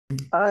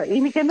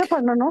இன்னைக்கு என்ன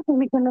பண்ணணும்?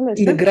 இன்னைக்கு என்ன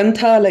இந்த லெசன்?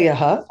 கிரந்தாலயா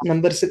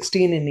நம்பர்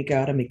 16 இன்னைக்கு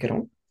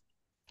ஆரம்பிக்கிறோம்.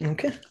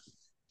 ஓகே.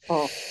 ஓ,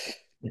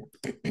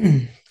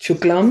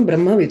 शुक्लां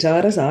ब्रह्म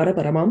विचार सार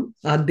परमां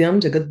आद्यां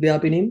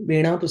जगद्व्यापिनीं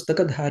वीणा पुस्तक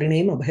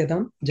धारिणीं अभयदां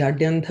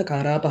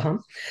जाड्यन्धकारापहां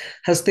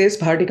हस्ते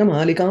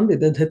स्फाटिकमालिकां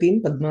विदधतीं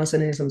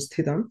पद्मासने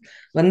संस्थितां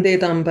वन्दे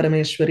तां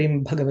परमेश्वरीं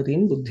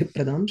भगवतीं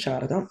बुद्धिप्रदां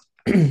शारदाम्.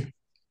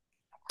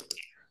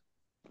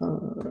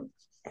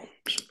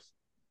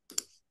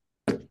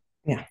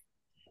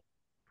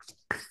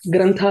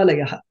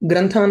 ग्रन्थालयः,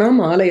 ग्रन्थानाम्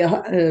आलयः,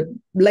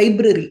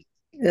 library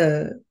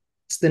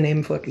is the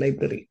name for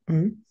library.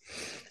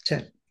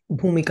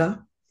 भूमिका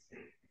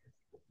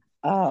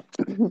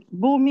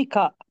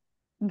भूमिका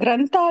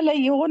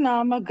ग्रन्थालयो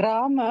नाम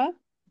ग्राम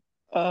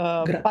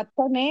ग्र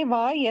पत्तने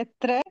वा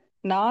यत्र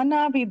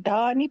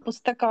नानाविधानि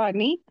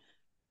पुस्तकानि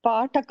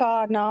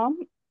पाठकानां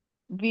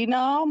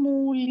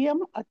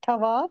विनामूल्यम्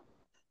अथवा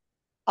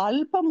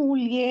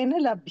अल्पमूल्येन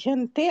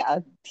लभ्यन्ते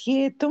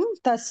अध्येतुं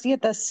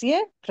तस्य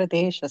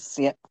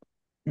प्रदेशस्य.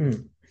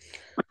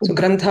 So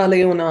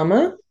Granthalayam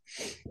Nama,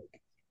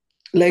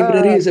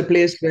 library is a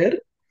place where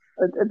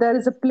there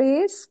is a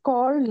place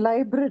called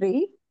library,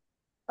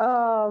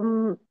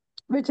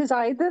 which is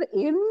either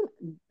in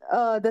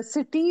the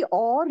city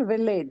or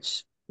village.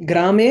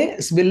 Grame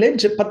is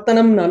village,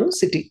 Pattanam Nalu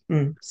city.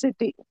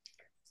 City.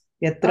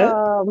 Yatra?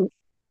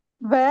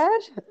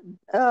 Where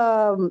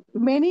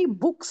many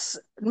books,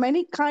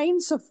 many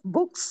kinds of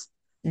books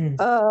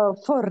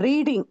for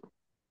reading.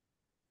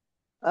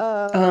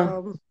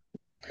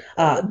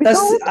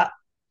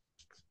 Without,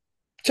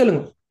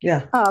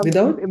 yeah,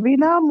 without?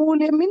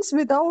 Vinamulya means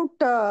without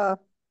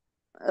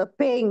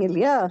paying,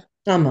 yeah.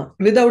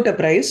 Without a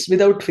price,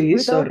 without fees.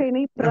 Without or,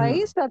 any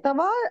price,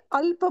 athava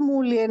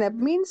alpamulyena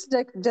means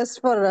just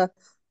for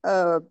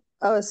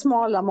a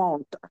small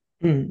amount.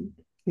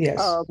 Yes.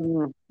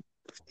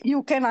 You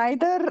can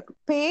either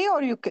pay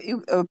or you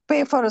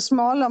pay for a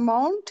small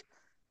amount.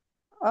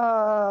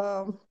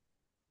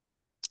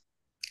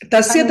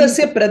 Tasya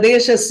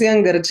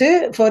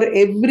pradeshasya for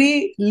every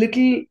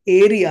little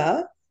area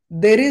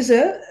there is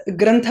a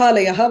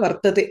granthalayah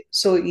vartate.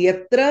 So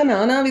yatra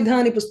nana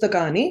vidhani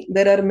pustakani,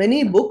 there are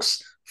many books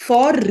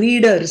for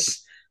readers,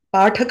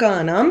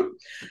 pathakanam,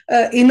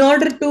 in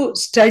order to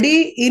study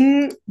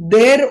in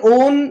their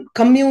own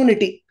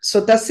community.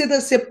 So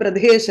tasya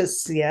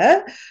pradeshasya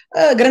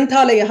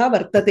granthalayah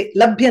vartate,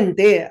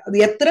 labhyante,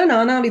 yatra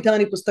nana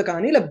vidhani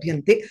pustakani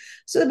labhyante.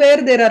 So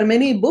where there are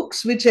many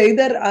books which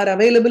either are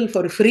available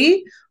for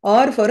free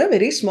or for a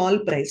very small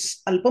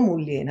price,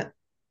 alpamulyena.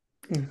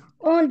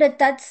 Oh, the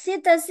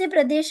tasya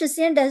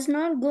pradeshasya does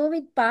not go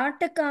with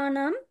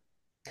patakanam.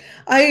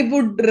 I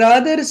would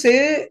rather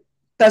say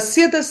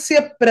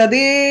tasya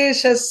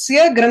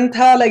pradeshasya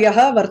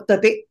granthalayah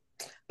vartate.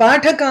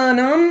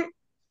 Pathakanam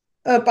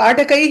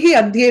pathakaihi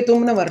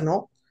adhyetum na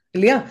varno.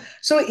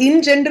 So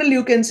in general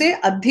you can say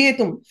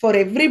adhyetum for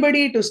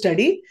everybody to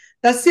study.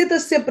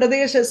 Tasya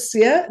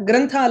pradeshasya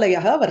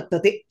granthalayah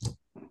vartate.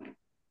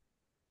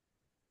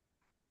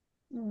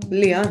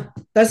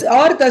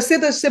 और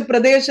तस्य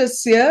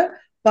प्रदेशस्य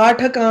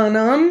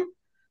पाठकानां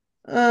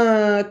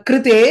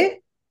कृते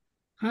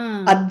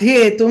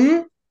अध्येतुं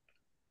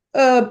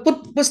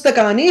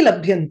पुस्तकानि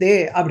लभ्यन्ते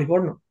அப்படி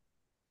போடணும்.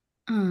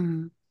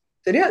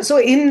 சரியா? So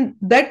in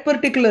that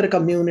particular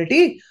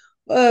community,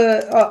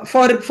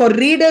 for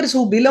readers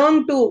who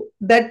belong to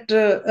that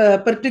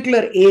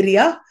particular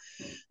area,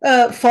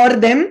 for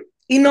them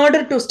in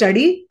order to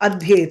study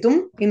adhyetum,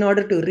 in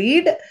order to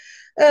read,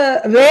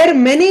 where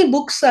many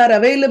books are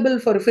available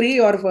for free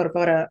or for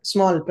a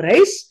small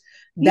price,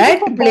 that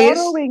for place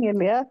borrowing,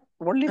 yeah,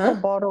 only for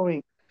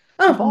borrowing.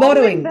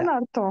 Borrowing தான்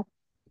அர்த்தம்.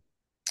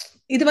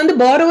 இது வந்து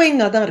borrowing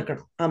தான்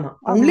இருக்கணும். ஆமா,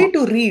 only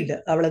to read,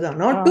 அவ்வளவுதான்,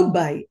 not to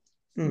buy.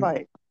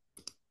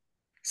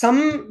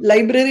 Some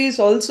libraries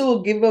also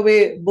give away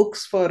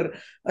books for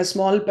a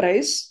small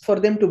price for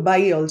them to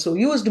buy also.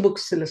 Used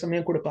books சில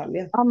சமயம் கொடுப்பா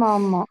இல்லையா? ஆமா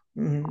ஆமா.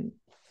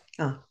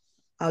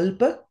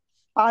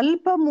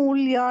 அல்ப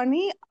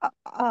மூல்யானி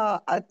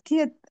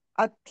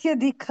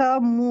அத்யதிக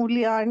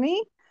மூல்யானி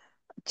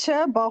च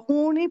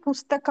बहूनि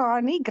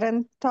पुस्तकानि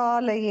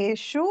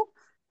ग्रन्थालयेषु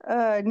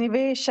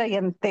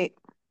निवेशयन्ते.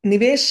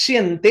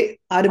 Niveshyante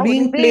are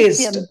being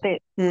placed.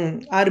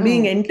 Are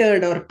being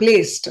entered or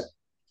placed.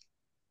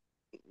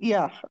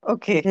 Yeah,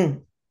 okay.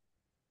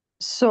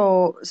 So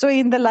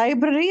in the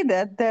library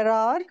that there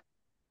are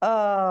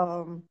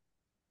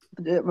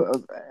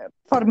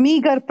for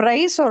meager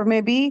price or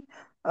maybe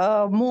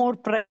more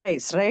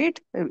price, right?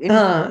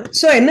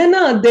 So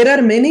there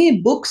are many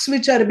books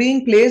which are being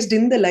placed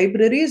in the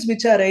libraries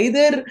which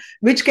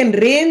can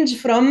range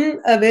from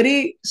a very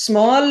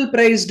small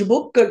priced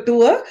book to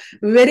a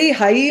very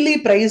highly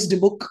priced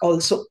book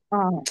also.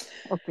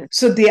 Okay.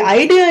 So the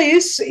idea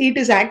is it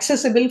is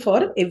accessible for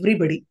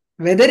everybody,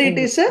 whether it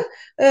is a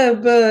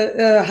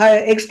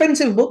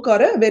expensive book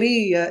or a very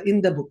in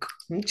the book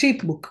cheap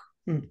book.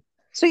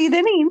 So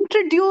ideni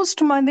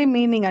introduced mandi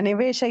meaning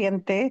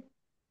aniveshayante.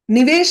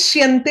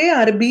 Niveshyante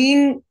are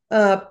being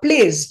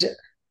placed,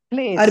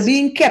 are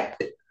being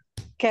kept.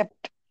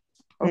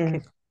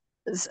 Okay.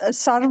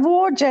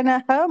 Sarvo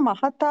janah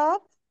mahata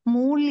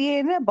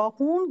मूल्येन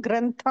बहून्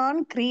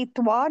ग्रन्थान्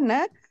क्रीत्वा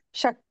न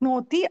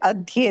शक्नोति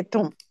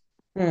अध्येतुम्.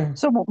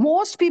 So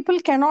most people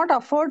cannot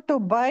afford to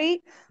buy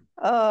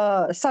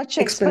such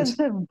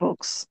expensive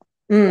books.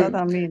 That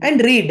I mean.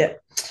 And read.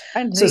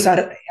 And So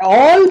read.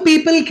 all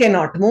people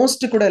cannot.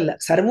 Most kudalla.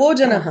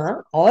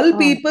 Sarvojanaha. All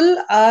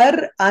people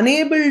are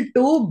unable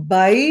to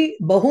buy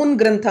bahun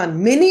granthan.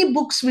 Many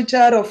books which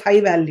are of high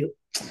value.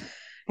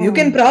 You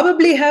can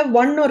probably have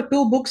 1 or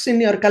 2 books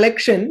in your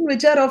collection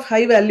which are of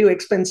high value,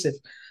 expensive.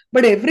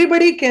 But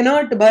everybody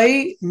cannot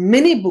buy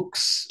many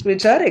books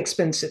which are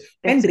expensive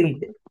and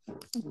read.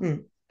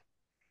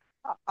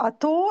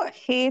 Ato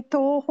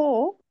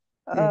hetoho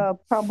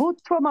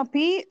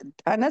prabhuttvamapi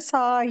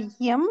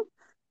dhanasahyam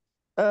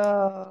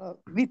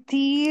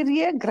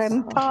vitirya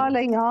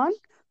granthalayan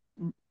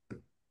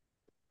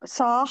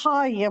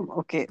sahayam.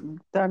 Okay.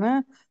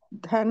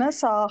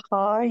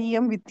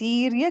 धनसाहाय्यं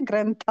वितीर्य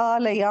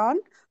ग्रन्थालयान्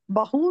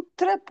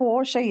बहुत्र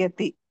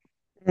पोषयति.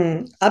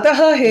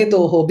 Ataha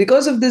hetoho,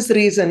 because of this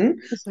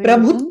reason,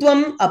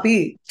 prabhutvam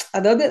api,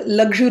 adad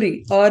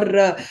luxury, or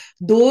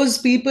those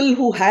people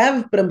who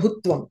have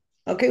prabhutvam,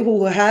 okay,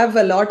 who have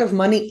a lot of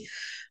money,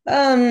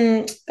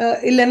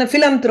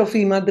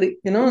 philanthropy madri,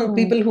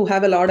 people who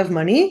have a lot of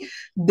money,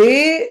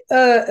 they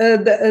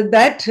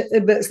that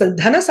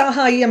dhana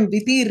sahayam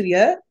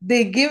vitirya,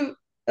 they give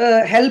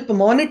help,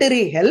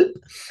 monetary help,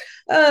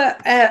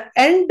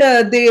 and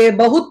they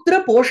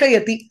bahutra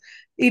poshayati.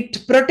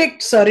 It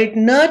protects or it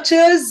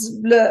nurtures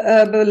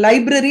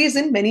libraries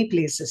in many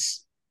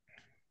places.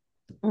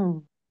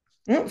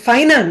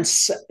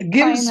 Finance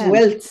gives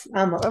wealth.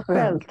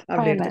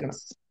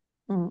 Finance.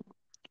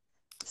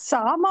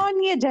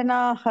 Samanya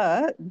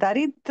janaha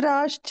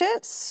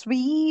daridrascha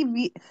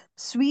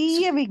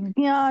swiya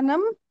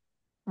vijnanam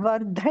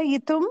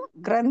vardhayitum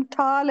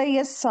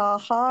granthalaya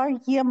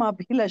sahayyam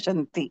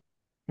abhilashanti.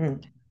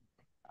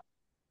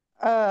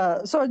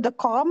 So the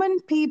common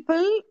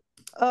people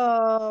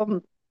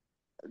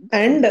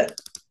and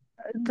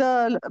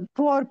the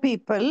poor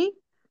people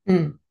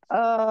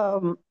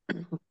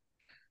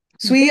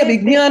swiya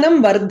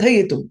vijnanam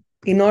vardhayitum,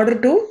 in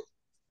order to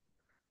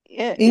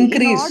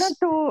increase,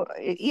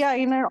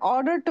 in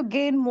order to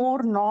gain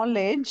more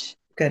knowledge.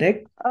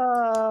 Correct.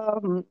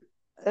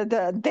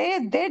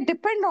 They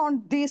depend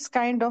on these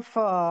kind of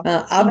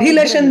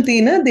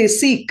abhilashantina, they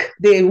seek,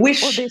 they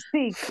wish. They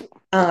seek.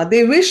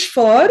 They wish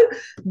for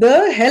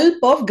the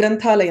help of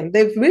granthalayam.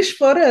 They wish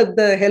for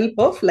the help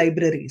of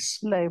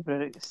libraries.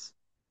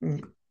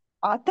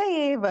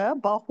 Ataeva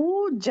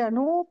bahu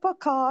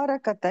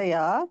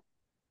janopakarakataya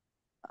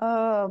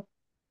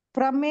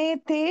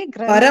pramete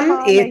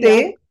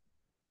granthalaya.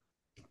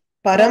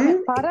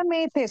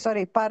 Paramete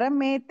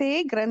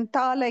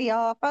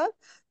grantalayaha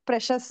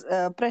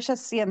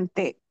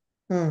prashasyante.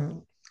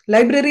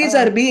 Libraries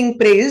are being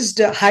praised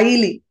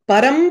highly.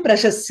 Param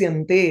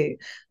prashasyante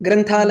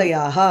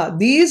grantalayaha.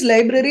 These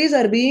libraries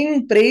are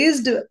being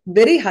praised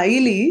very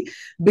highly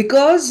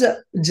because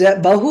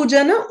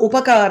bahujana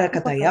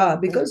upakarakataya,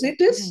 because it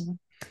is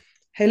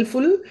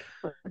helpful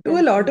to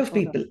a lot of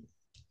people.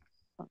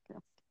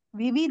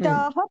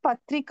 Vividaha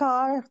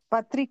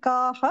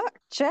patrikaha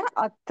cha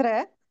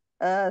atra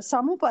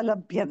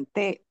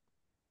samupalabhyante.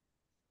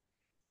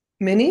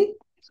 Many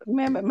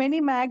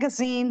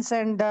magazines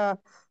and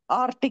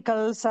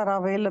articles are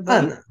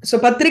available. So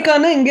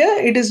patrikana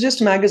inga, it is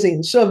just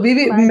magazines. So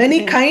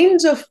many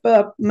kinds of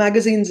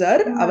magazines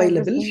are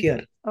available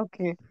here.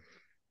 Okay.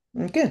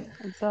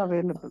 It's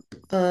available.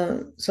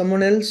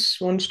 Someone else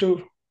wants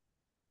to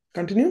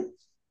continue?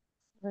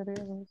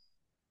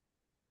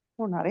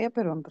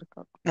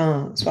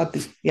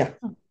 Swati, yeah.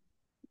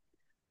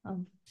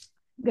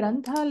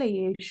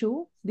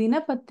 ग्रन्थालयेषु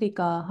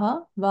दिनपत्रिकाः,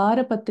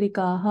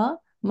 वारपत्रिकाः,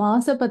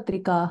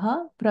 मासपत्रिकाः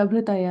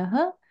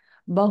प्रभृतयः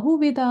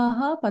बहुविधाः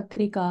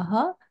पत्रिकाः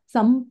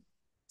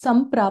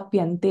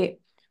सम्प्राप्यन्ते.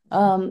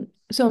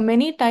 So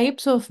many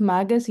types of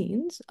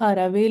magazines are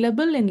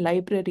available in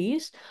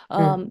libraries,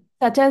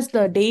 such as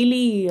the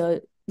daily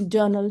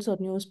journals or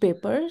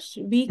newspapers,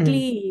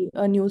 weekly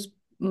news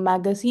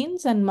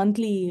magazines, and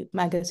monthly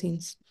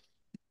magazines.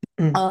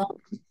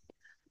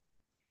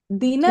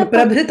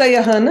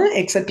 Prabhritayah,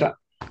 etc.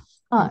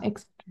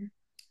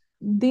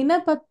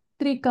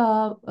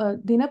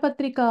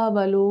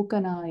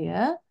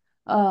 दिनपत्रिकावलोकनाय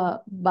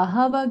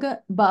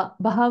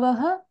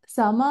बहवः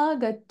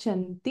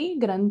समागच्छन्ति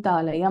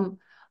ग्रन्थालयम्.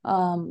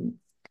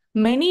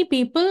 Many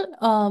people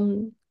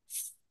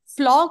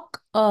flock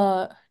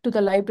to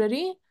the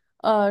library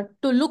to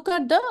look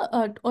at the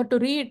or to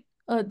read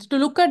to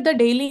look at the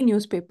daily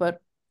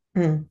newspaper.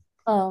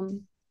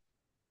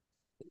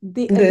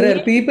 There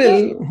are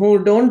people who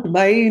don't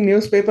buy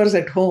newspapers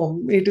at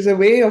home. It is a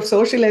way of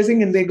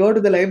socializing, and they go to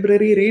the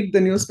library, read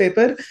the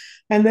newspaper,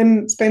 and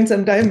then spend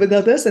some time with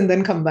others and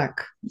then come back.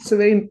 It's a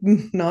very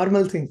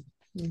normal thing.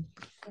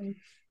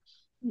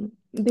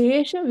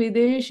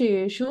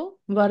 देश-विदेशेषु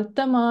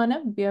वर्तमान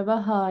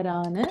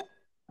व्यवहारान्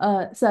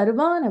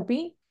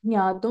सर्वानपि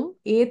ज्ञातुम्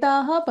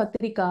एताः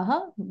पत्रिकाः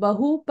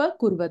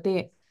बहूपकुर्वते.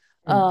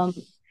 Mm.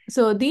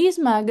 So these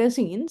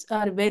magazines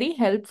are very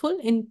helpful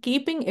in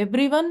keeping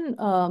everyone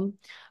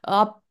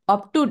up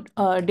to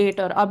date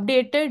or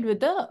updated with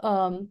the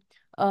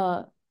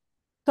uh,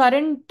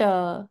 current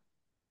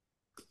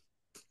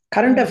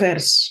Current uh,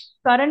 affairs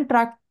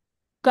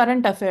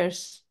current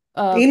affairs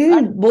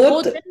in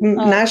both both in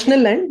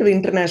national and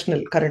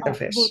international current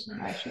affairs. both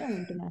national and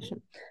international.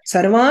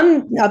 Sarvan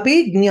api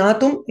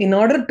jnatum, in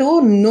order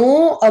to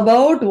know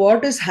about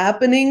what is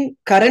happening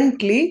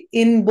currently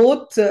in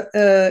both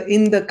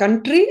in the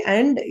country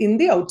and in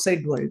the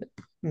outside world.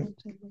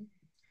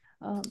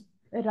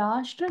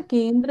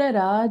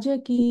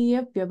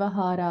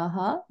 राष्ट्रकेन्द्रराजकीयव्यवहाराः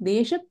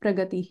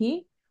देशप्रगतिः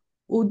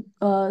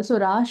so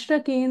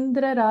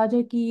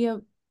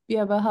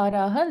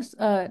राष्ट्रकेन्द्रराजकीयव्यवहाराः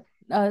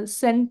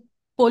send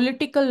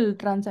political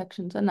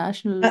transactions or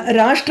national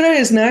Rashtra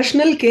is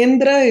national,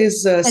 Kendra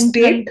is central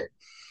state,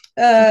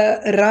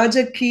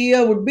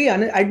 Rajakiya would be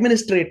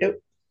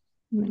administrative.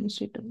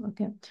 administrative.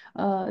 Okay.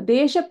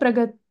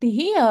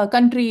 देशप्रगतिः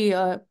country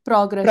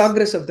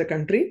Progress of the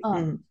country.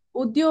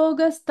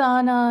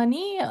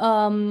 उद्योगस्थानानि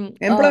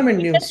Employment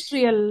news.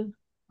 industrial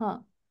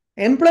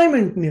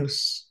Employment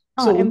news.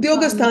 So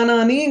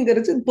udyogasthanani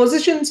is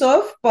positions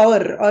of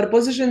power or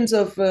positions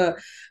of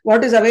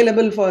what is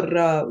available for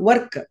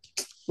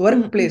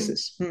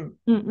workplaces.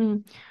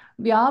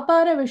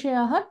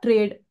 व्यापारविषयः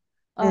trade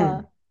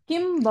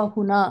किं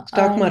बहुना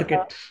stock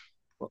market.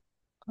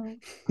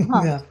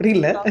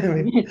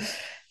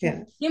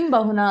 किं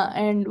बहुना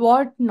and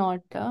what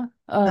not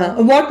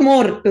what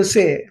more to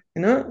say,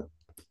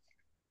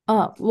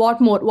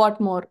 what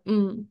more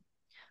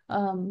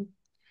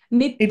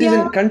it is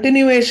in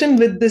continuation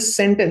with this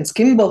sentence.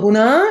 Kim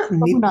bahuna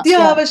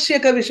nitya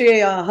avashyaka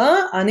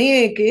vishayaha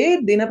aneke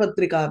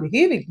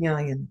dinapatrikabhihi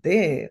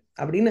vijnayante.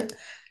 Abdina,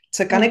 it's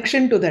a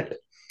connection to that.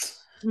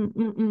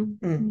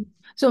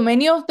 So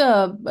many of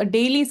the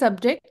daily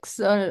subjects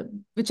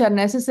which are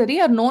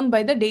necessary are known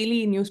by the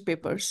daily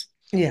newspapers.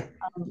 Yeah.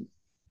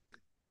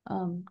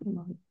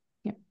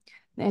 Yeah.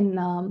 Then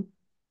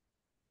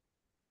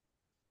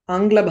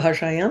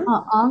आङ्ग्लभाषायां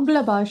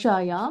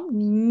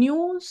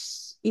news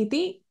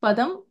इति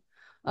पदं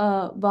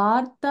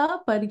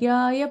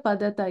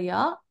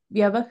वार्तापर्यायपदतया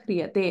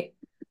व्यवह्रियते.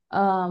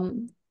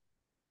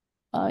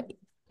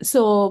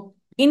 So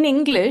in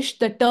English,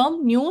 the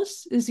term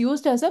news is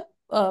used as a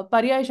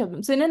paryaya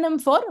shabdam, synonym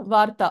for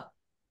varta.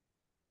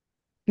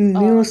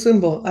 News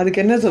adukku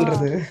enna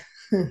solradhu?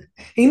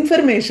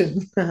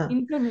 Information.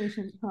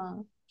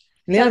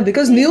 Yeah,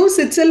 because news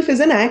itself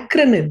is an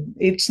acronym.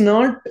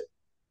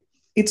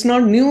 It's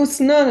not news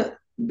na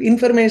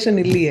information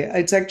illiye.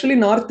 It's actually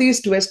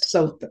northeast, west,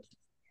 south.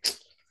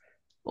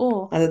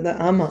 Oh,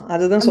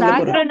 அதுதான் சொல்ல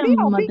போறேன்.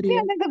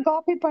 எனக்கு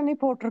copy பண்ணி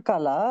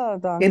போட்டிருக்காளா?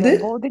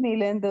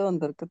 போதினில இருந்து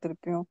வந்திருக்கு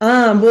திருப்பியும்.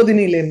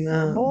 போதினில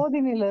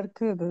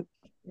இருக்கு இது.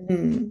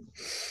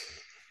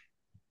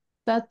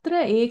 तत्र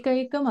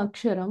एकैकम्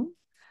अक्षरं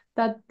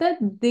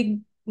तत्तद्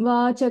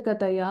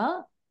दिग्वाचकतया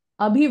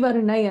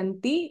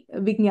अभिवर्णयन्ति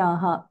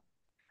विज्ञाः.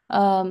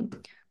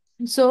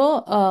 So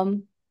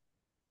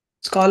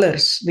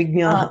scholars,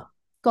 vijnaha.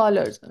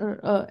 Scholars,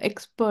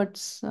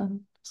 experts,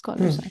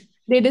 scholars.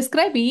 They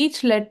describe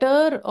each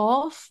letter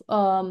of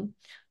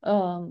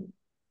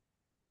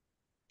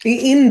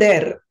in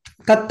there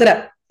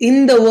tatra,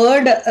 in the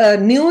word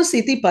news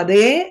iti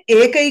pade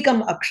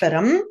ekaikam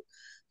aksharam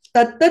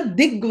tattat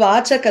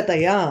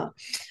digvachakataya.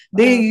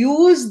 They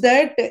use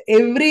that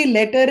every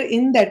letter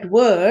in that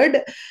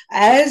word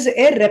as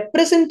a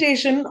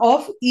representation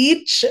of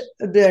each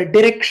the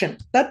direction.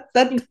 Tat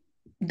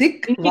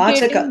dik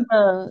vachaka,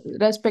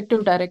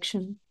 respective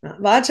direction.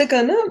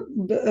 Vachaka na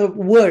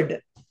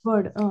word.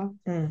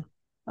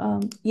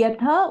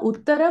 यथा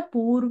उत्तर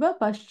पूर्व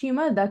पश्चिम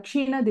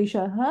दक्षिण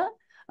दिशः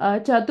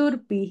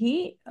चतुर्भिः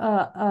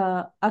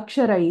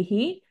अक्षरैः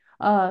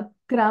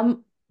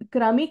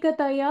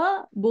क्रमिकतया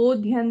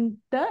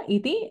बोध्यन्त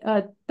इति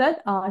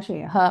तद्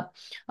आशयः.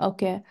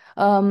 Okay.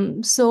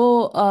 So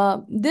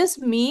this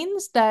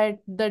means that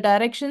the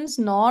directions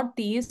north,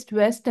 east,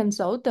 west and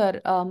south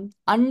are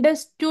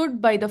understood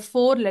by the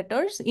four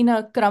letters in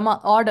a krama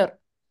order.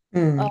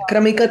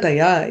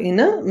 Kramikataya, in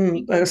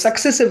a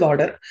successive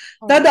order.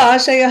 Tad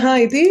ashayah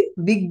iti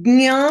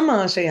vijnam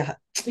ashayah.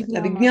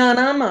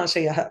 Vijnanam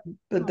ashayah.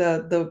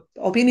 The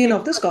opinion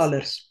of the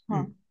scholars.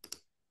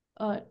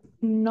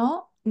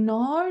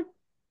 North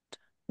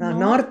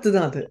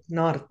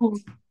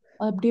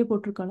அப்படியே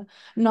போட்டிருக்காங்க.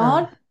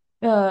 North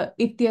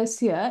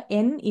इत्यस्य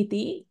N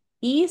इति,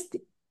 east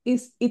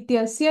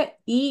इत्यस्य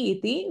E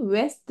इति,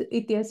 west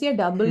इत्यस्य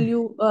W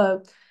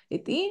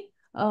इति,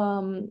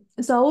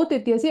 south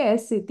इत्यस्य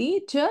S इति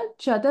च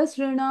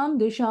चतस्रॄणां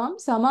दिशां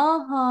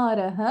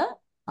समाहारः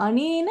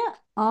अनेन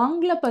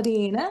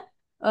आङ्ग्लपदेन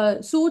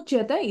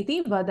सूच्यते इति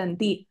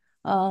वदन्ति.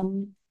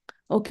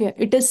 Okay,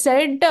 it is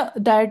said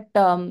that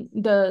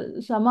the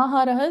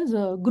Samahara is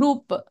a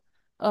group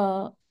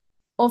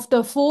of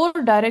the 4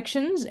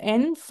 directions,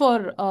 N for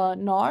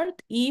north,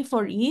 E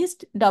for east,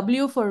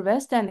 W for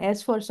west, and S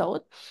for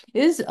south,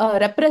 is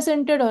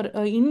represented or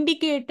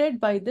indicated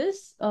by this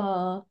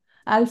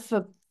alpha,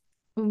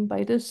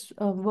 by this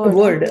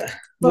word.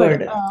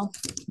 Word.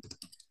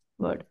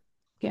 Word.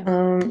 Okay.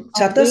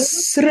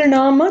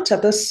 Chatasrinama.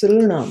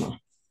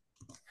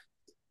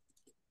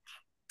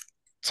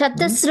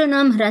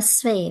 चतस्रणां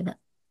ह्रस्व एव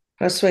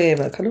ह्रस्व एव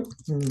खलु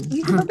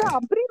இது வந்து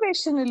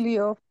abbreviation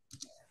இல்லையோ?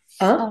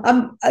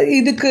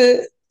 இதுக்கு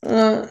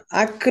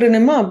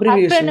acronym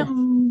abbreviation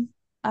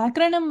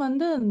acronym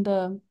வந்து இந்த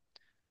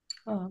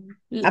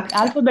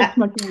alphabets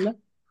மட்டும் இல்ல.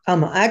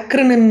 ஆமா,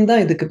 acronym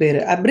தான் இதுக்கு பேரு.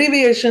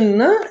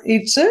 abbreviationனா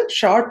it's a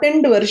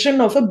shortened version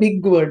of a big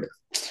word.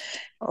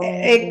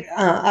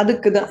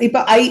 அதுக்குதான் இப்ப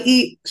IE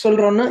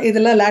சொல்றோம்னா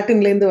இதெல்லாம்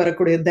லாட்டின்ல இருந்து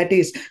வரக்கூடிய, that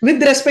is with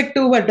respect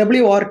to what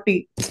WRT.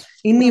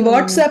 இன்னி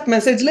வாட்ஸ்அப்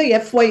மெசேஜ்ல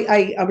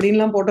FYI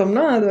அப்படின்லாம்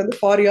போட்டோம்னா அது வந்து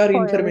for your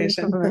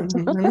information.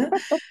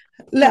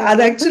 இல்ல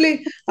அது ஆக்சுவலி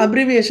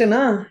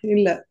அப்ரிவியேஷனா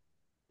இல்ல.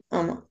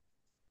 ஆமா,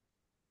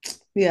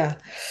 yeah,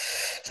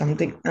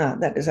 something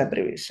that is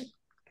abbreviation.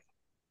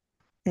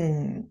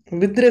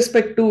 With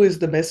respect to is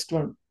the best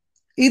one.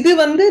 இது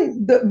வந்து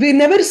we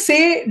never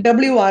say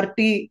WRT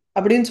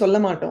அப்படின்னு சொல்ல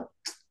மாட்டோம்.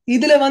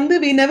 இதுல வந்து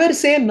we never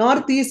say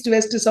north east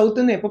west south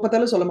ன்னு எப்ப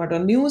பார்த்தாலும் சொல்ல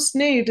மாட்டோம்.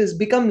 நியூஸ்னே it has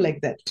become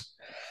like that.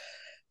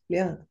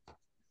 Yeah.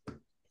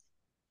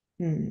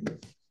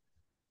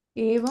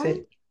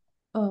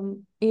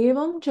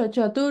 एवं च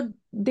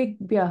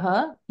चतुर्दिग्भ्यः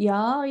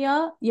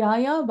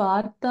या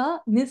वार्ता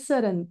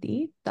निस्सरन्ति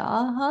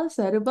ताः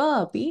सर्वा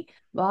अपि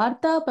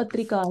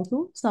वार्तापत्रिकासु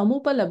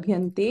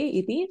समुपलभ्यन्ते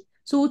इति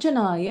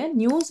सूचनाय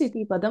न्यूस्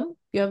इति पदं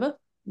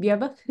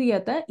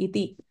व्यवह्रियत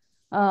इति.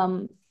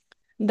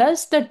 Thus,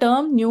 the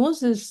term news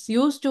is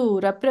used to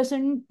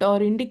represent or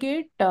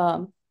indicate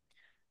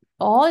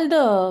all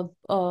the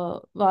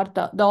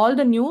all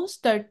the news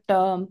that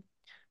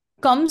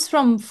comes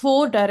from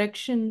 4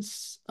 directions.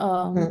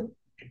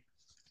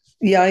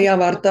 या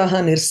वार्ताः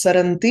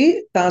निस्सरन्ति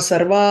ता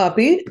सर्वा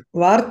अपि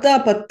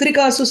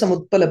वार्तापत्रिकासु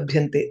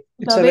समुपलभ्यन्ते.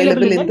 It's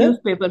available in the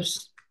newspapers.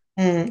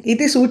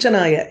 इति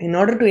सूचनाय, in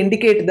order to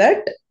indicate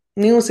that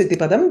news इति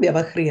पदं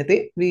व्यवह्रियते,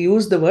 we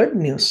use the word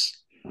news.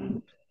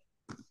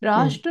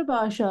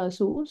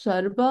 राष्ट्रभाषासु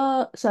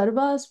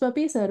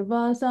सर्वास्वपि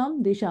सर्वासां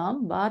दिशां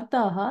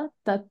वार्ताः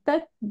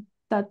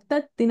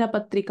तत्तत्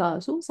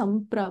दिनपत्रिकासु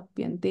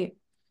सम्प्राप्यन्ते.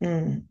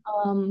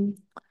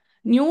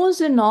 News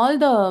in all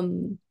the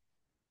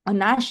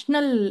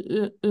national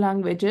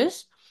languages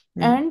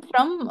and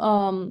from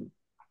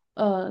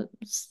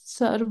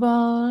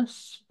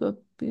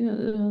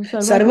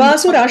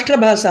सर्वासु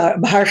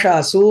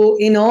राष्ट्रभाषासु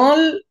in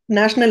all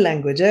national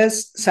languages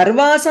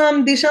सर्वासां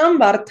दिशां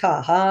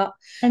वार्ताः,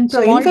 so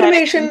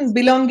information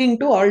belonging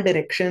to all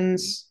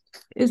directions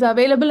is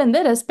available in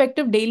the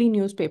respective daily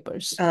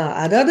newspapers.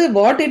 அதாவது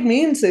what it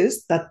means is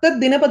தத்தத்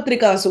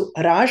தினபத்ரிகாசு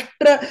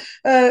ராஷ்டிர,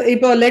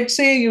 இப்போ let's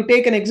say you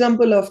take an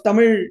example of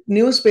Tamil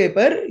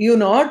newspaper, you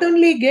not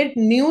only get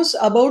news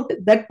about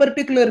that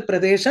particular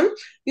pradesham,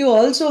 you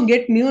also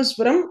get news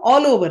from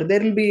all over.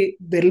 There will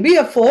be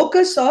a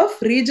focus of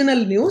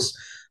regional news,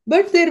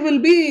 but there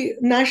will be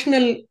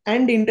national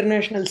and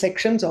international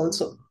sections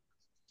also.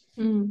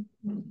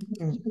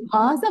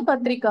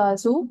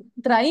 मासपत्रिकासु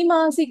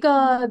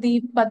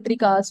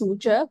त्रैमासिकादिपत्रिकासु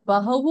च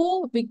बहवो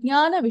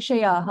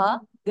विज्ञानविषयाः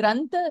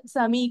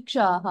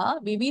ग्रन्थसमीक्षाः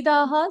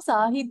विविधाः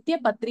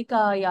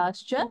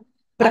साहित्यपत्रिकायाश्च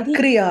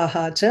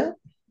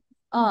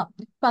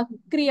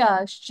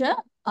प्रक्रियाश्च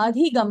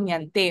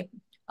अधिगम्यन्ते.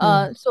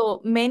 So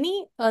many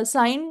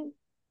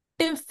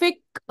scientific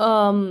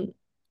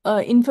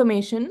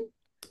information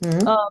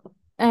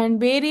and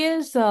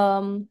various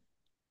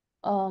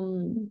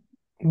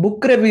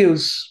book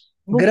reviews,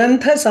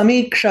 grantha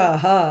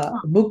samikshaha,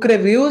 book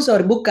reviews or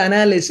book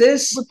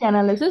analysis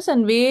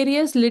and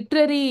various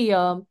literary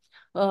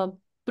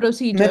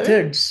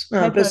procedures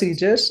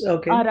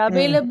okay, are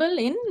available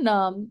in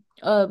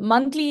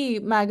monthly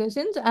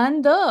magazines and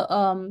the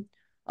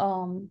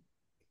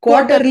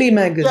quarterly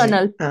magazine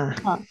journals.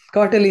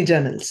 Quarterly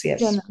journals, yes.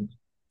 Journals.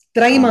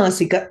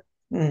 Traimasika.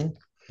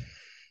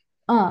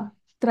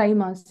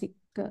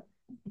 Traimasika.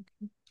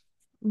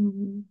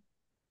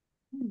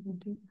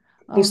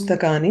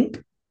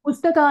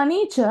 पुस्तकानि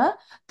च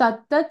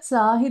तत्तत्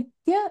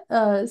साहित्य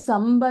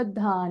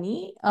सम्बद्धानि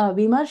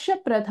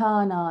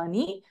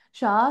विमर्शप्रधानानि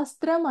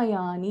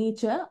शास्त्रमयानि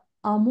च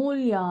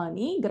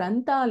अमूल्यानि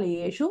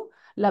ग्रन्थालयेषु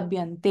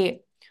लभ्यन्ते.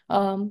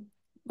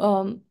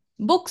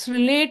 Books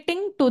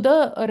relating to the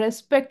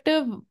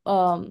respective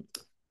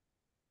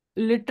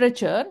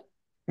literature,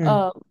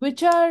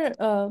 which are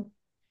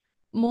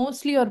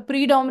mostly or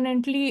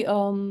predominantly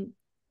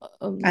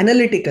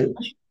analytical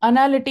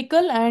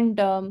and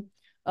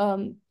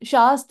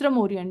shastram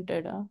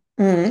oriented.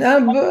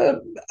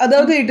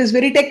 அதாவது it is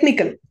very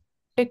technical.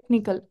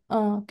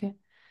 Okay.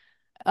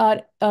 Are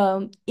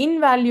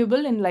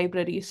invaluable in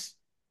libraries.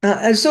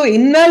 So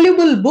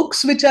invaluable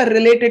books which are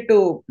related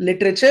to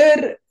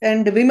literature,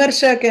 and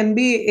Vimarsha can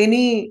be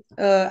any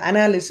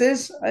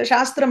analysis,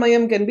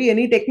 Shastramayam can be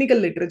any technical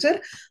literature,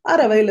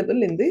 are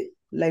available in the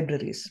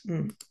libraries.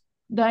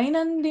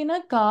 दैनन्दिन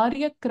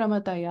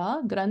कार्यक्रमतया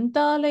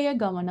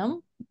ग्रन्थालयगमनं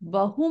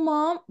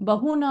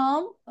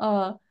बहुनां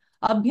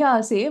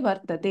अभ्यासे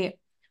वर्तते.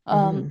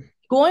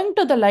 Going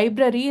to the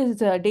library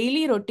is a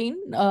daily routine.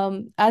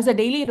 As a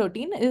daily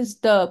routine is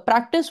the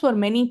practice for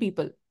many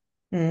people.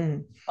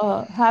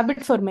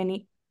 Habit for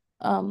many.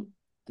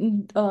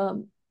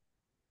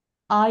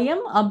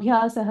 Ayam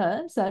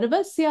abhyasah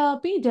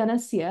sarvasyapi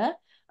janasya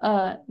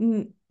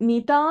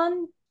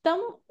nitantam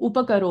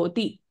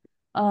upakaroti.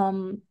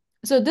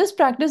 So this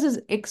practice is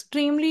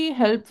extremely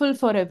helpful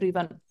for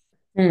everyone.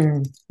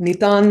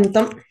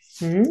 Nitantam.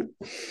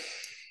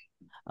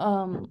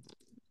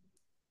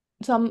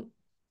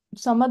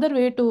 Some other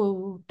way to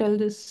tell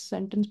this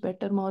sentence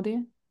better, Mahodaya?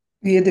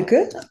 எதுக்கு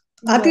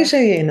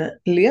அதிசயேன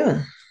இல்லையா?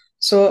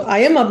 So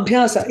ayam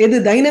abhyasa இது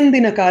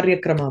தைனந்தின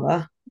காரியக்ரமாவா?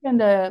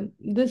 And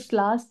this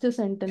last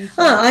sentence.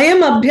 Ayam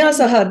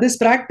abhyasah, this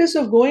practice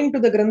of going to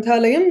the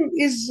granthalayam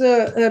is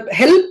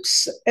helps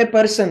a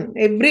person,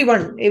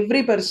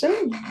 every person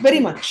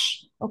very much.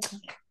 Okay.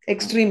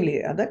 Extremely.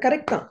 That's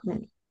correct.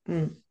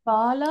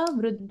 Bala,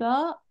 Vriddha,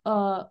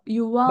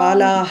 Yuva.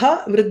 Balaha,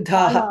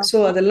 Vriddhaha. So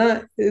அதெல்லாம்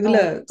இதுல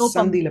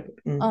சந்தில.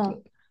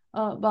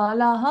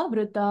 बालाः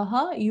वृद्धाः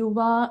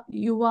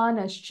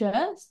युवानश्च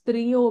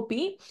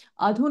स्त्रियोऽपि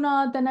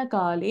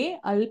अधुनातनकाले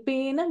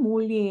अल्पेन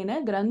मूल्येन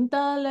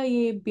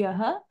ग्रन्थालयेभ्यः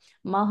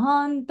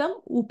महान्तम्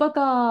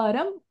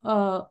उपकारम्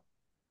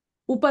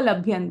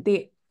उपलभ्यन्ते.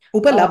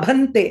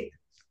 उपलभन्ते.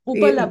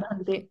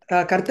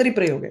 कर्तरि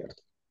प्रयोगे.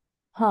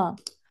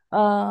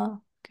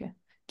 Okay.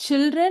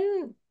 Children,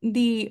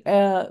 the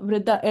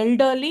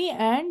elderly,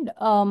 and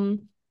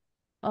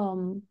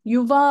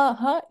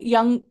yuvaha,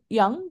 young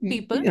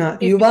people.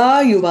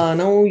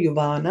 Yuvanau,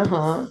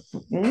 yuvanaha.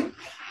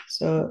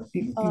 So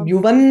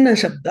yuvan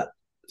shabda.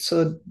 So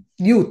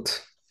youth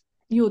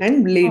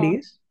and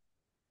ladies.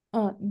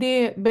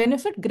 They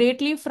benefit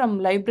greatly from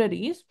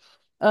libraries.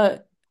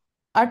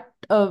 At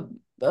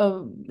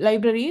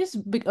libraries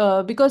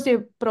because they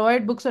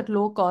provide books at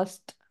low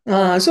cost.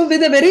 So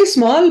with a very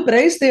small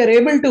price they are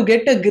able to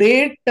get a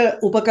great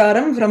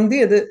upakaram from the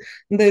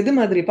இந்த இது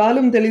மாதிரி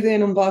பாலும்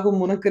தெளிதேனும் பாகும்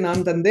உனக்கு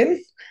நான் தந்தேன்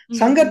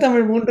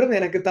சங்கத்தமிழ் மூன்றும்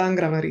எனக்கு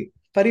தாங்குற மாதிரி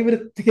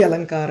பரிவிருத்தி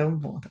அலங்காரம்.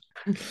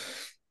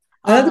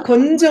 அதாவது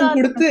கொஞ்சம்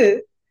கொடுத்து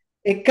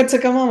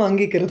எக்கச்சக்கமா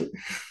வாங்கிக்கிறது.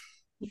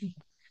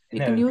 You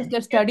can use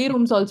their study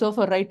rooms also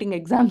for writing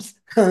exams.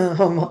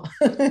 ஆமா.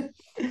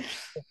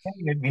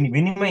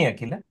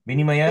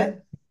 வினிமய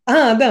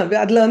அதான்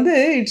அதுல வந்து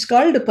it's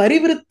called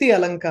பரிவிருத்தி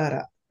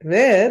அலங்காரா,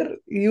 where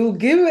you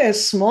give a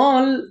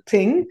small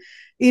thing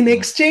in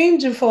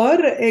exchange for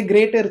a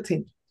greater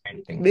thing.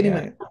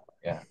 Vinimaya.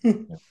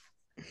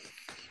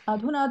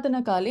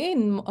 Adhunatana kale,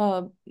 in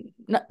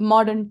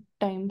modern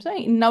times,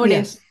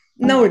 nowadays.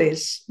 Yeah.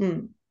 Nowadays.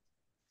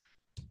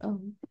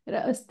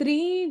 Stri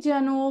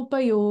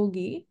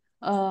janopayogi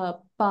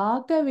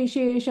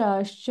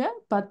पाकविशेषाश्च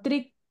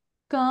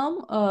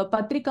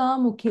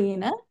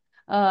पत्रिकामुखेन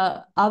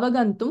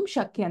avagantum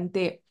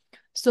shakyante.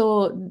 So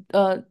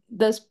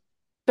the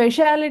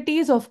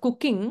specialities of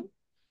cooking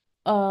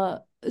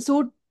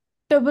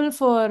suitable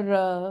for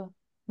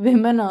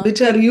women,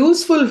 which are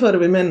useful for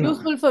women,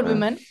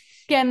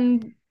 can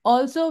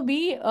also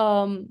be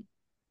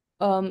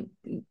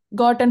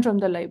gotten from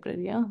the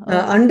library.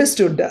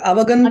 Understood.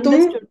 Avagantum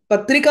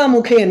patrika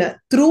mukhena,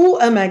 through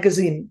a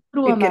magazine.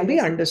 It can be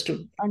understood.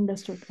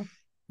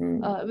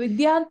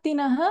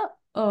 Vidyarthinah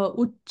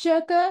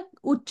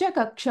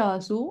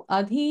उच्चकक्षासु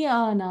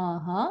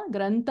अधीयानाः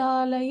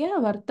ग्रन्थालय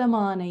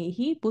वर्तमानैः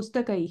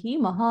पुस्तकैः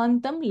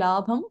महान्तं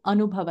लाभम्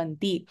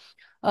अनुभवन्ति.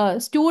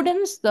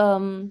 Students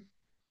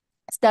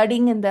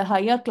studying in the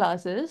higher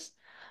classes,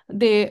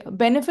 they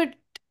benefit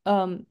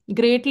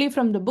greatly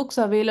from the books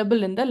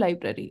available in the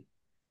library.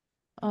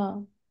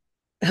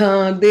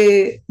 They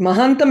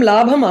mahantam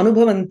labham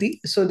anubhavanti,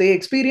 so they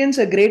experience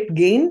a great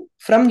gain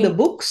from the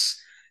books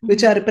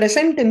which are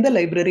present in the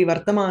library.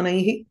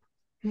 Vartamanaihi.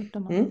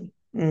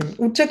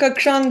 Ucha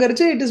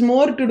kakshangarche, it is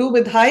more to do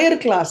with higher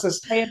classes.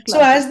 So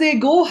as they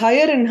go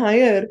higher and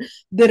higher,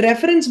 the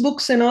reference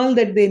books and all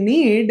that they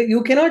need,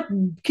 you cannot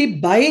keep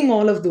buying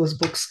all of those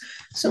books.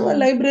 So a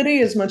library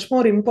is much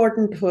more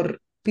important for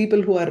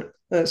people who are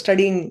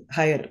studying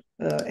higher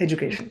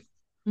education.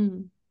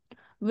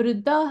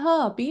 Vriddhaः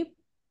अपि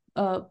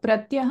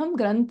प्रत्यहं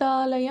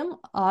ग्रन्थालयम्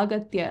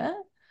आगत्य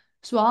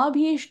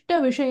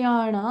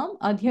स्वाभीष्टविषयाणाम्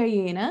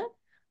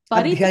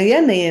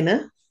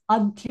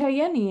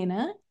अध्ययनेन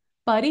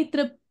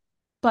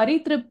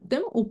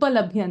परितृप्तिम्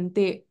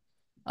उपलभ्यन्ते.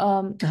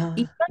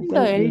 Even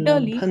the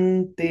elderly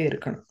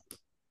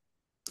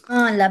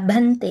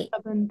labhante.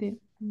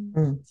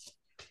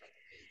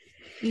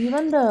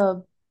 Even the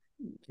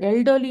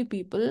elderly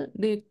people,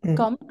 they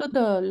come to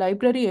the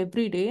library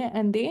every day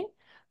and they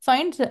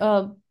find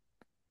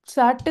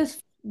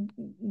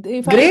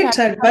great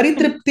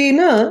paritripti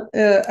na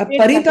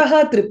paritaha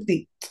tripti.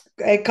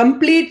 a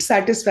complete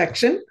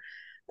satisfaction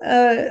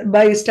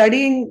by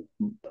studying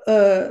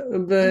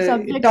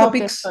Subjects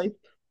topics, of their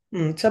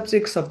choice.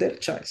 Subjects of their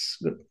choice.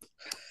 Good.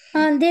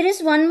 There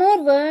is one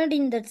more word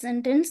in that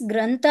sentence,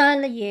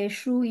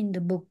 Granthalayeshu, in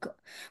the book.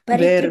 Where?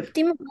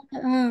 Paritriptim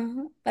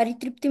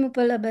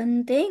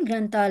upalabhante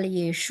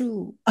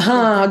Granthalayeshu.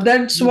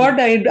 That's what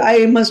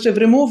I must have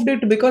removed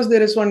it, because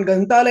there is one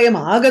Granthalayam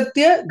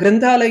agatya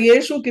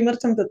Granthalayeshu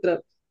kimartham tatra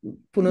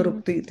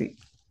punarukti iti.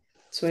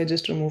 So I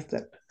just removed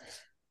that.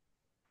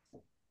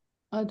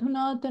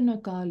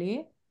 Adhunatana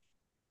kale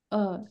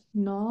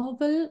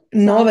novel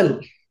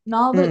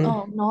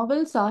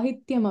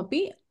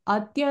sahityamapi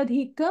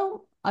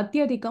atyadhikam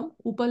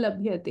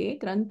upalabhyate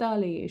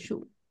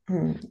granthalayeshu.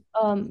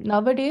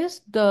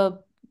 Nowadays the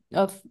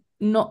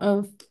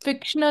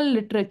fictional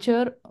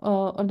literature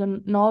or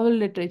the novel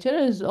literature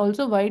is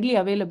also widely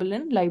available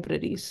in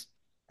libraries.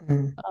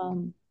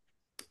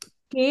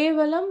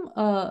 केवलम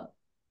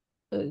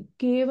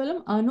केवल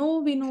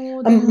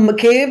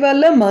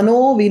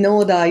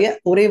मनोविनोदाय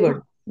ஒரே word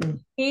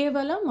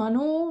केवलम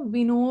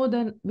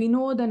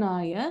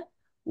मनोविनोदनाय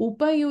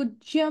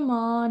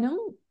उपयुज्यमानं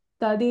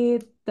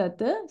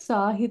तदेतत्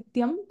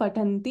साहित्यं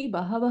पठन्ति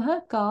बहवः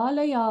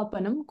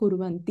कालयापनं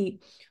कुर्वन्ति.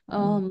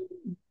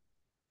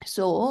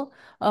 So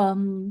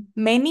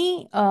many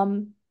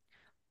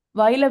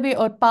while away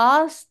or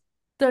pass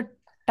the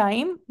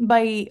time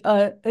by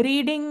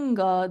reading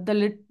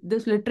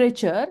this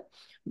literature,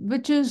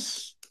 which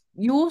is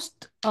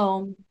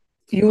useful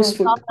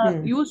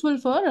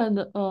for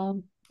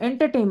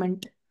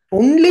entertainment.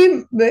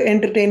 Only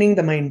entertaining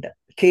the mind.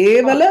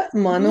 Kevala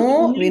mano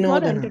only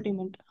for vinodana.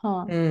 entertainment.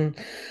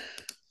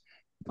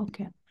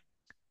 Okay.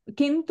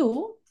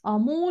 Kintu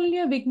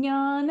amulya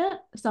vignana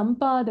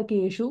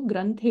sampadakeshu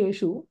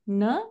grantheshu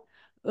na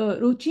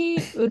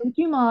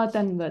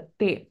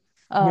ruchimatanvate.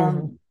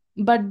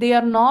 But they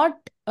are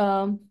not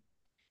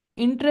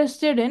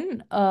interested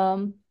in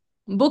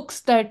books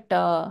that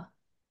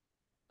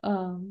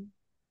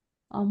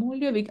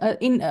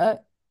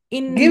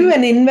give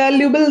an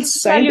invaluable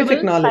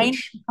scientific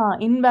knowledge.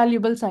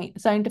 Invaluable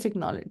scientific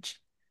knowledge.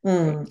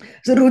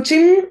 So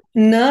ruchim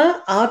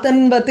na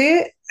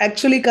atanvate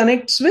actually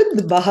connects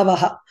with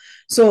bahavaha.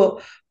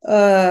 So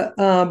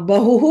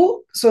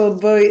bahuhu, so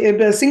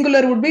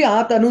singular would be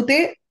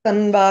atanute,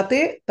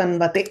 tanvate,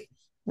 tanvate.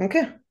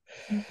 Okay.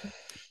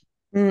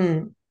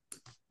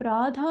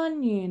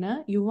 प्राधान्येन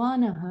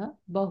युवानः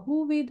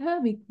बहुविध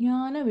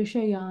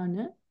विज्ञानविषयान्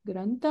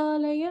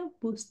ग्रन्थालय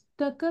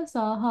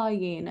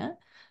पुस्तकसाहाय्येन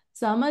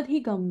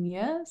समधिगम्य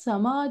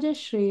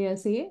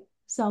समाजश्रेयसे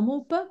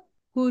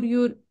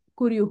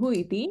समुपकुर्युः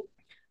इति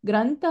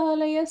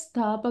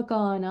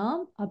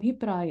ग्रन्थालयस्थापकानाम्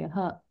अभिप्रायः.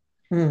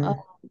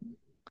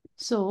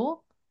 So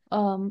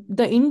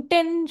the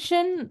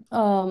intention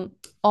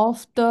of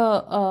the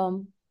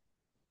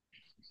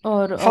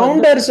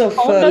founders of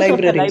libraries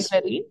the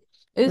library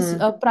is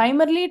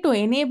primarily to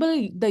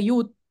enable the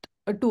youth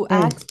to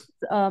access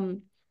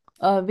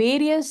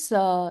various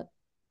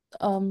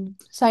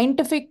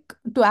scientific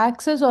to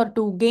access or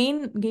to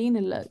gain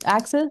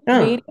access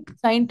various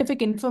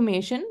scientific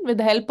information with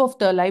the help of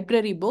the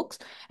library books,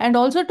 and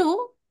also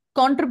to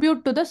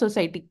contribute to the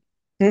society.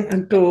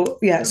 To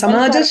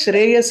samaja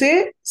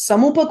shreyase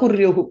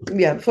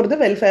samupakuryuhu, for the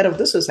welfare of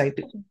the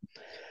society.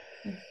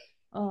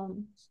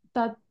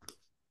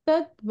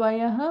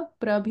 तद्वयः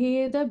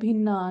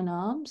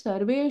प्रभेदभिन्नानां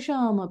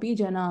सर्वेषामपि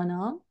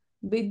जनानां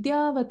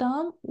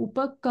विद्यावताम्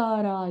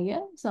उपकाराय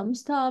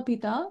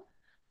संस्थापिता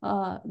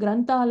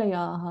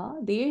ग्रन्थालयाः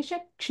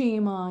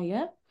देशक्षेमाय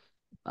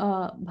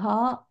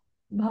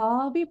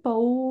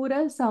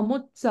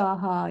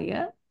भाविपौरसमुत्साहाय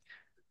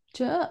च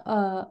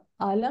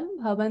अलं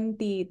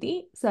भवन्तीति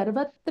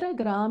सर्वत्र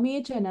ग्रामे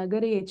च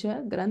नगरे च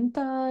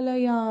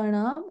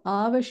ग्रन्थालयानाम्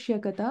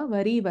आवश्यकता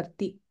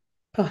वरीवर्ति.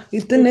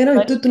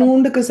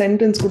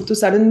 Sentence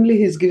suddenly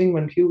he's giving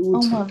one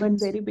huge sentence. One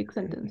very big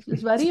sentence.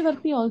 This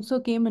Varivarti also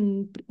came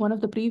in one of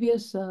the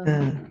previous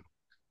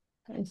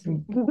This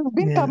has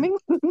been coming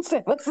since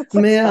ever since.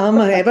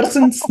 Ever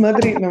since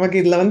madri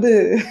namakku idla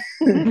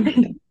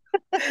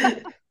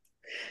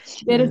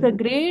there is a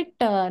great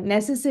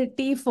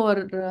necessity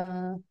for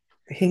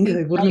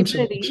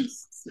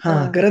libraries.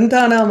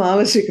 Granthanam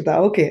avashyakata.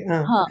 Okay.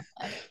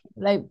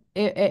 Like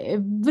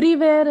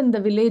everywhere in the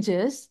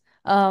villages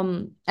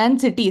and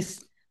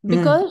cities,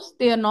 because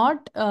they are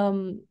not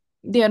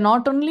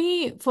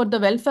only for the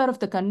welfare of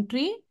the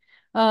country,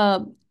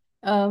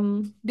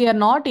 they are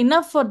not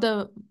enough for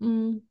the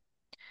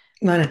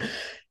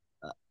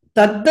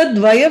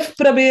taddadvayah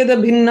prabheda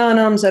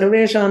bhinnanam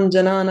sarvesham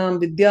jananam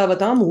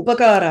vidyavatam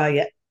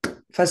upakaraya.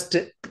 First,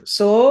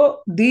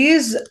 so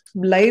these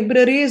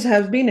libraries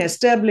have been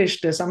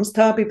established,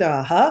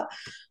 samsthapitaha,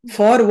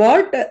 for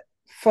what?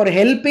 For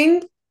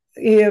helping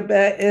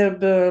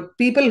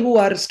people who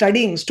are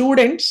studying,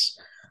 students,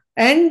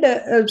 and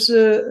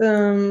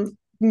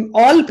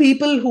all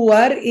people who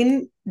are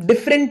in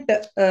different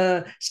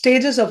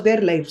stages of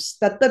their lives.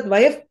 Tattat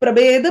vayaf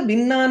prabheda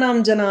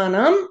bhinnanam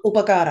jananam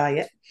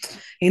upakaraya.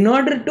 In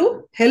order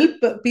to help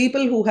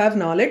people who have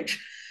knowledge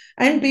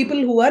and people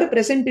who are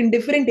present in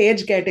different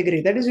age category.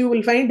 That is, you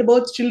will find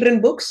both children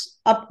books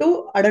up to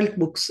adult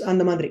books and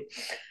the madri.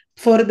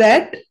 For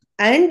that,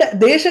 and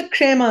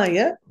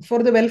deshakshemaya, for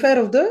the welfare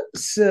of the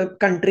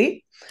country,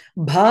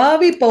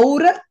 bhavi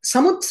paura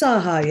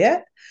samutsahaya,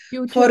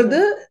 for Future.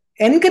 the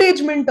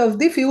encouragement of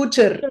the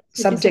future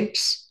Citizens.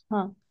 subjects,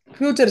 Huh.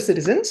 future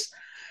citizens,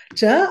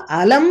 cha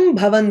alam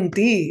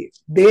bhavanti,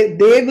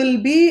 they will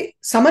be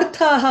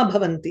samarthaha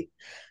bhavanti.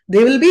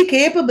 They will be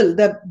capable.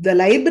 The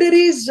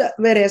libraries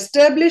were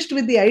established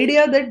with the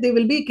idea that they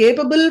will be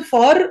capable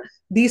for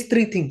these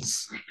three things.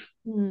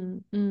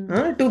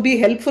 To be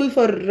helpful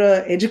for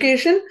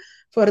education,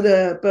 for the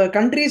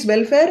country's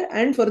welfare,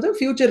 and for the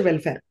future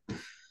welfare.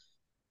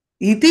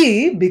 Iti,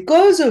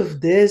 because of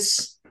this,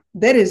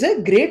 there is a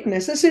great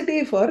necessity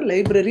for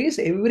libraries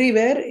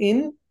everywhere in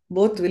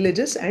both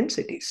villages and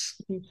cities.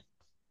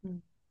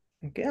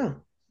 Okay.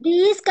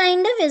 These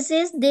kind of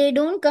essays, they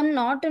don't come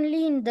not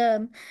only in the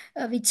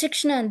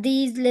Vichakshana.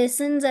 These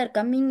lessons are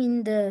coming in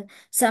the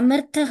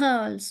Samartha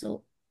also.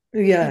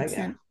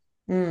 Yeah.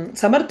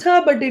 Samartha,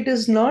 but it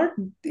is not.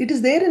 It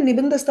is there in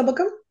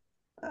Nibandhamala.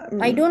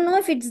 I don't know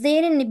if it's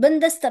there in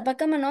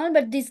Nibandhamala and all,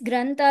 but this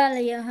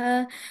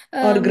Granthalayah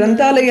or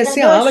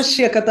Granthalayasya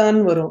avashyakatan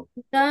varum.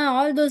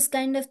 All those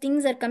kind of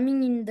things are coming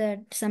in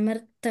that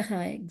Samartha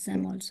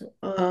exam also.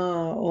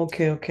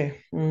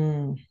 Okay.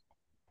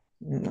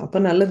 அப்ப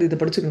நல்லது, இதை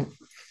படிச்சுக்கணும்.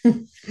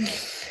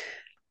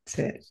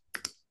 சரி.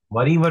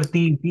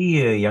 वरीवर्ति इति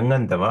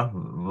यङन्तवा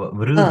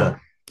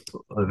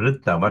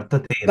वृत्ता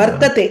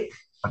वर्तते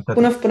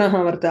पुनः पुनः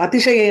वर्तते,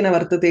 अतिशयेन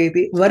वर्तते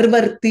इति.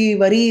 वर्वर्ति,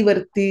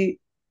 वरीवर्ति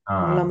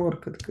எல்லாமும்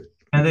இருக்கு.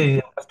 அது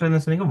ஃபர்ஸ்ட்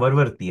என்ன சொன்னீங்க?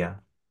 வர்வர்த்தியா?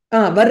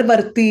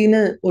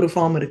 வர்வர்த்தின்னு ஒரு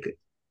ஃபார்ம் இருக்கு.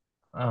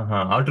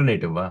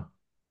 ஆல்டர்னேட்டிவா?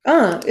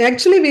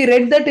 actually we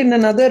read that in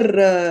another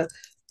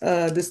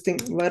this thing,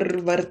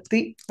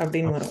 வர்வர்த்தி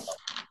அப்படின்னு வரும்.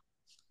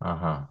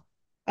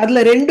 அதுல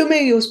ரெண்டுமே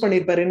யூஸ்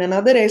பண்ணிருப்பாரு. In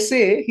another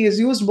essay he has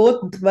used both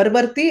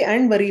varvarti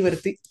and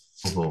varivarti.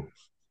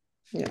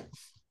 Yeah.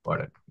 Got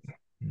it.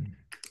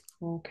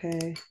 Okay.